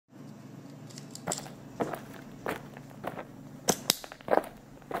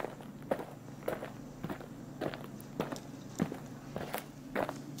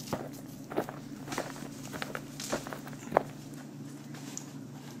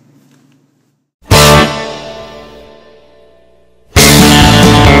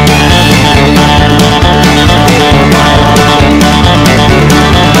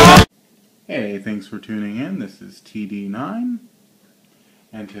for tuning in. This is TD9,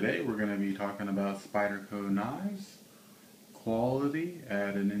 and today we're going to be talking about Spyderco knives, quality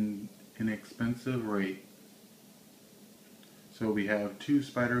at an inexpensive rate. So we have two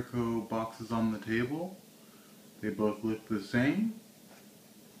Spyderco boxes on the table. They both look the same,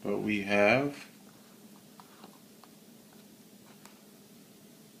 but we have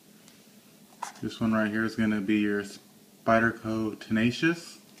this one right here is going to be your Spyderco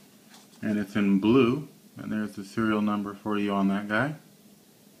Tenacious, and it's in blue, and there's the serial number for you on that guy.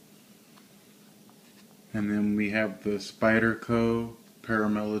 And then we have the Spyderco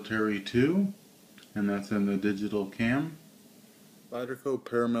Paramilitary 2, and that's in the digital cam. Spyderco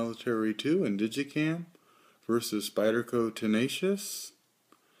Paramilitary 2 in Digicam versus Spyderco Tenacious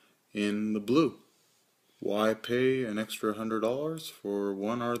in the blue. Why pay an extra $100 for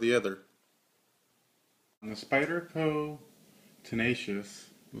one or the other? On the Spyderco Tenacious,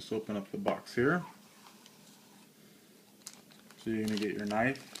 let's open up the box here. So you're going to get your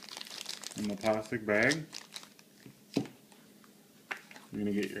knife in the plastic bag. You're going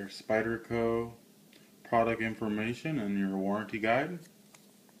to get your Spyderco product information and your warranty guide.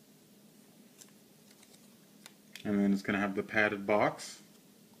 And then it's going to have the padded box.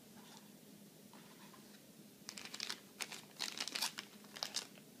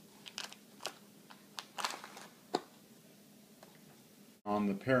 On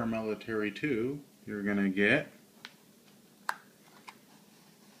the Paramilitary 2, you're going to get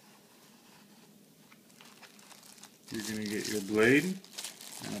your blade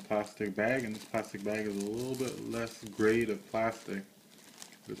in a plastic bag, and this plastic bag is a little bit less grade of plastic.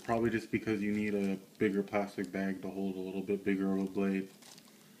 It's probably just because you need a bigger plastic bag to hold a little bit bigger of a blade.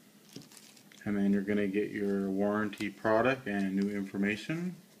 And then you're going to get your warranty product and new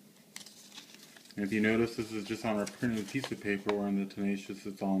information. And if you notice, this is just on a printed piece of paper, where on the Tenacious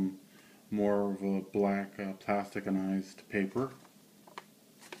it's on more of a black plasticanized paper.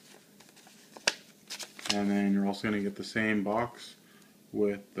 And then you're also going to get the same box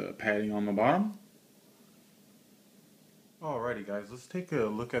with the padding on the bottom. Alrighty guys, let's take a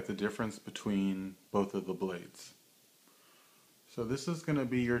look at the difference between both of the blades. So this is going to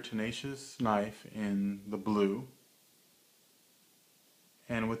be your Tenacious knife in the blue.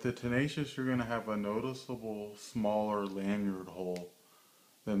 And with the Tenacious, you're going to have a noticeable smaller lanyard hole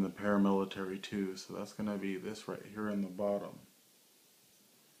than the Paramilitary 2. So that's going to be this right here in the bottom.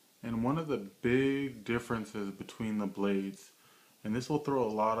 And one of the big differences between the blades, and this will throw a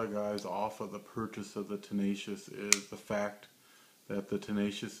lot of guys off of the purchase of the Tenacious, is the fact that the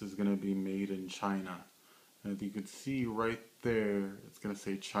Tenacious is going to be made in China. And if you could see right there, it's going to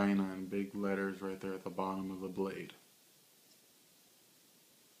say China in big letters right there at the bottom of the blade.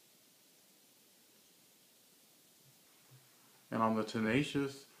 And on the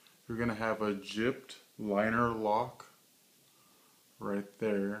Tenacious, you're going to have a gypped liner lock right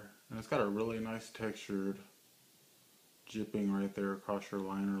there. And it's got a really nice textured jipping right there across your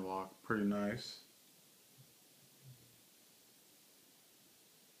liner lock. Pretty nice.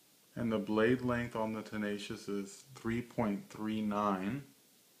 And the blade length on the Tenacious is 3.39.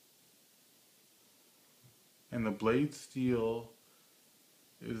 And the blade steel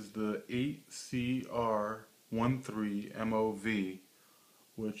is the 8CR13 MOV,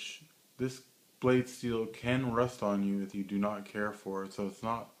 which this blade steel can rust on you if you do not care for it. So it's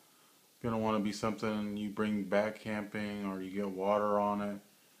not going to want to be something you bring back camping, or you get water on it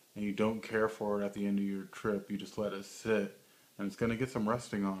and you don't care for it at the end of your trip. You just let it sit, and it's going to get some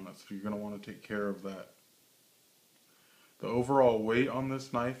rusting on it, so you're going to want to take care of that. The overall weight on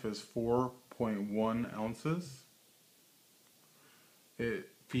this knife is 4.1 ounces. It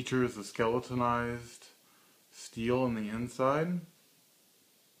features a skeletonized steel in the inside,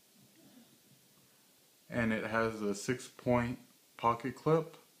 and it has a 6-point pocket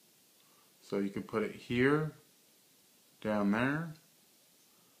clip, so you can put it here, down there,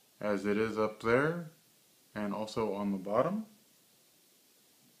 as it is up there, and also on the bottom.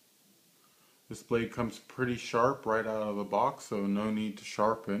 This blade comes pretty sharp right out of the box, so no need to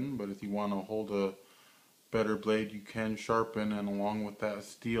sharpen, but if you want to hold a better blade, you can sharpen, and along with that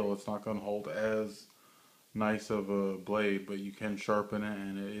steel, it's not going to hold as nice of a blade, but you can sharpen it,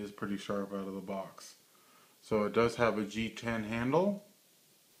 and it is pretty sharp out of the box. So it does have a G10 handle.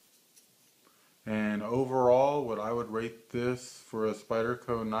 And overall, what I would rate this for a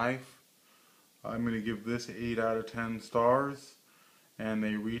Spyderco knife, I'm going to give this 8 out of 10 stars. And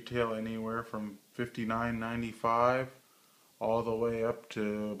they retail anywhere from $59.95 all the way up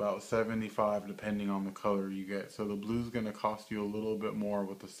to about $75, depending on the color you get. So the blue's going to cost you a little bit more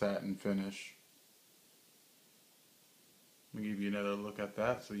with the satin finish. Let me give you another look at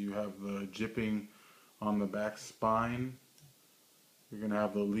that. So you have the jipping On the back spine, you're going to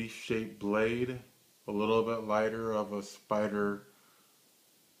have the leaf-shaped blade, a little bit lighter of a spider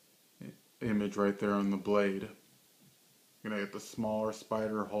image right there on the blade. You're going to get the smaller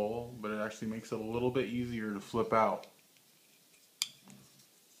spider hole, but it actually makes it a little bit easier to flip out.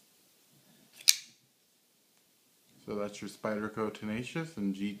 So that's your Spyderco Tenacious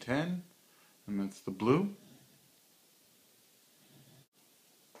in G10, and that's the blue.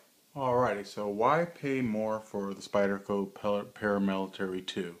 Alrighty, so why pay more for the Spyderco Paramilitary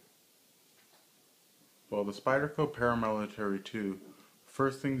 2? Well, the Spyderco Paramilitary 2,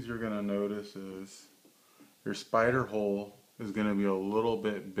 first things you're going to notice is your spider hole is going to be a little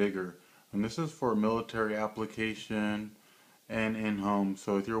bit bigger. And this is for military application and in-home.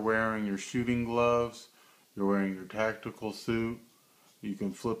 So if you're wearing your shooting gloves, you're wearing your tactical suit, you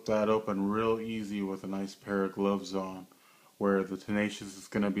can flip that open real easy with a nice pair of gloves on. Where the Tenacious is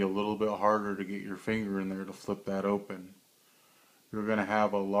going to be a little bit harder to get your finger in there to flip that open. You're going to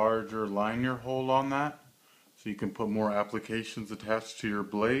have a larger lanyard hole on that, so you can put more applications attached to your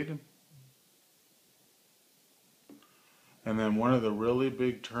blade. And then one of the really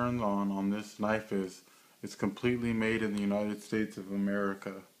big turns on this knife is it's completely made in the United States of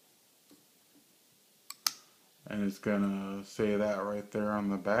America. And it's going to say that right there on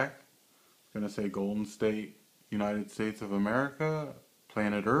the back. It's going to say Golden State, United States of America,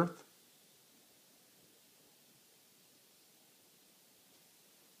 planet Earth.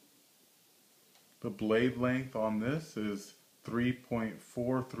 The blade length on this is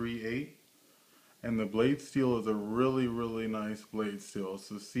 3.438, and the blade steel is a really nice blade steel. It's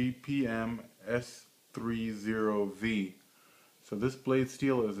the CPM S30V. So this blade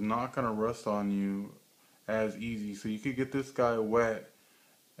steel is not going to rust on you as easy. So you could get this guy wet,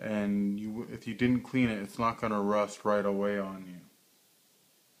 and if you didn't clean it, it's not going to rust right away on you.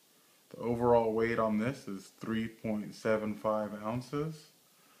 The overall weight on this is 3.75 ounces.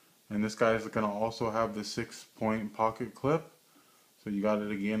 And this guy is going to also have the 6-point pocket clip. So you got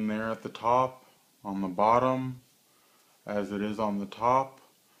it again there at the top, on the bottom, as it is on the top,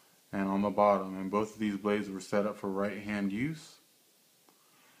 and on the bottom. And both of these blades were set up for right hand use.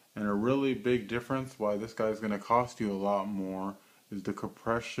 And a really big difference why this guy is going to cost you a lot more is the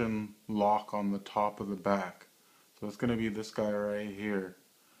compression lock on the top of the back. So it's going to be this guy right here,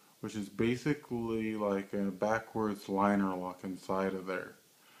 which is basically like a backwards liner lock inside of there.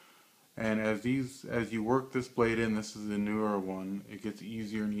 And as you work this blade in, this is the newer one, it gets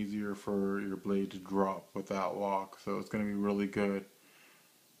easier and easier for your blade to drop with that lock. So it's going to be really good.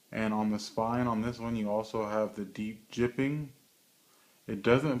 And on the spine on this one, you also have the deep jipping. It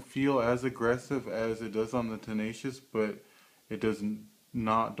doesn't feel as aggressive as it does on the Tenacious, but it does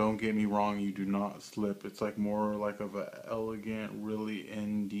not, don't get me wrong, you do not slip. It's like more like of an elegant, really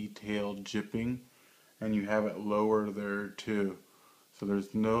in detail jipping, and you have it lower there too. So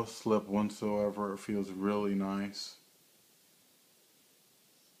there's no slip whatsoever. It feels really nice.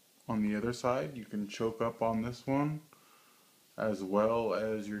 On the other side, you can choke up on this one as well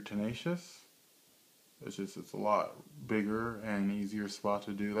as your Tenacious. It's a lot bigger and easier spot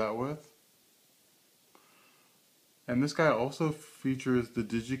to do that with. And this guy also features the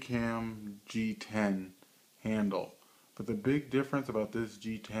Digicam G10 handle. But the big difference about this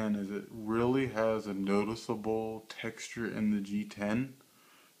G10 is it really has a noticeable texture in the G10.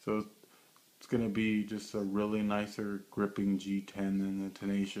 So it's going to be just a really nicer gripping G10 than the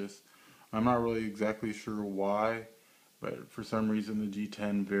Tenacious. I'm not really exactly sure why, but for some reason the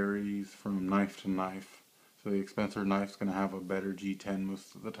G10 varies from knife to knife. So the expensive knife's going to have a better G10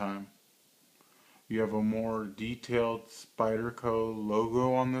 most of the time. You have a more detailed Spyderco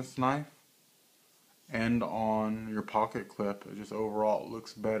logo on this knife and on your pocket clip. It just overall it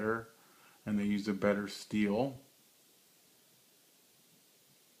looks better, and they use a better steel.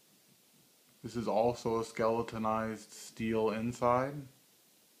 This is also a skeletonized steel inside.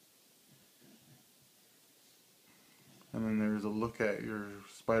 And then there's a look at your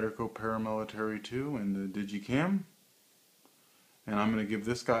Spyderco Paramilitary 2 and the Digicam. And I'm going to give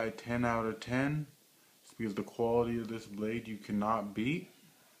this guy 10 out of 10. Just because the quality of this blade you cannot beat.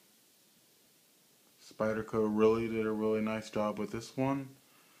 Spyderco really did a really nice job with this one.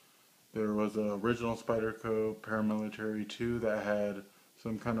 There was an original Spyderco Paramilitary 2 that had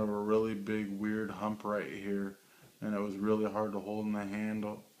some kind of a really big weird hump right here, and it was really hard to hold in the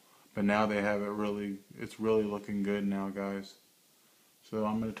handle. But now they have it it's really looking good now, guys. So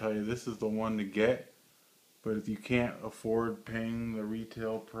I'm going to tell you, this is the one to get. But if you can't afford paying the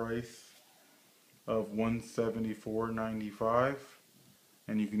retail price of $174.95,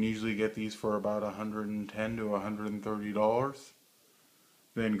 and you can usually get these for about $110 to $130,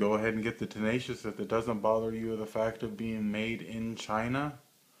 then go ahead and get the Tenacious if it doesn't bother you with the fact of being made in China.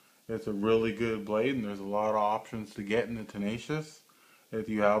 It's a really good blade, and there's a lot of options to get in the Tenacious. If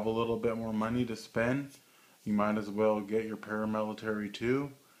you have a little bit more money to spend, you might as well get your Paramilitary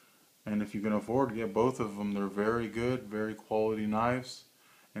too. And if you can afford to get both of them, they're very good, very quality knives.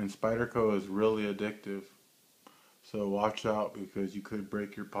 And Spyderco is really addictive. So watch out because you could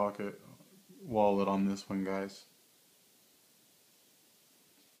break your pocket wallet on this one, guys.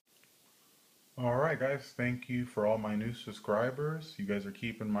 Alright guys, thank you for all my new subscribers. You guys are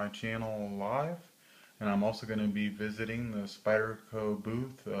keeping my channel alive. And I'm also going to be visiting the Spyderco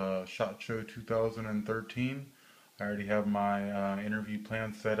booth, SHOT Show 2013. I already have my interview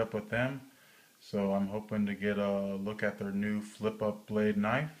plan set up with them. So I'm hoping to get a look at their new flip-up blade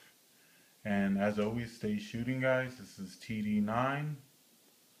knife. And as always, stay shooting, guys. This is TD9.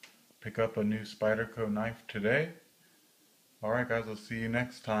 Pick up a new Spyderco knife today. Alright guys, I'll see you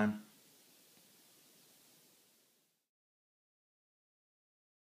next time.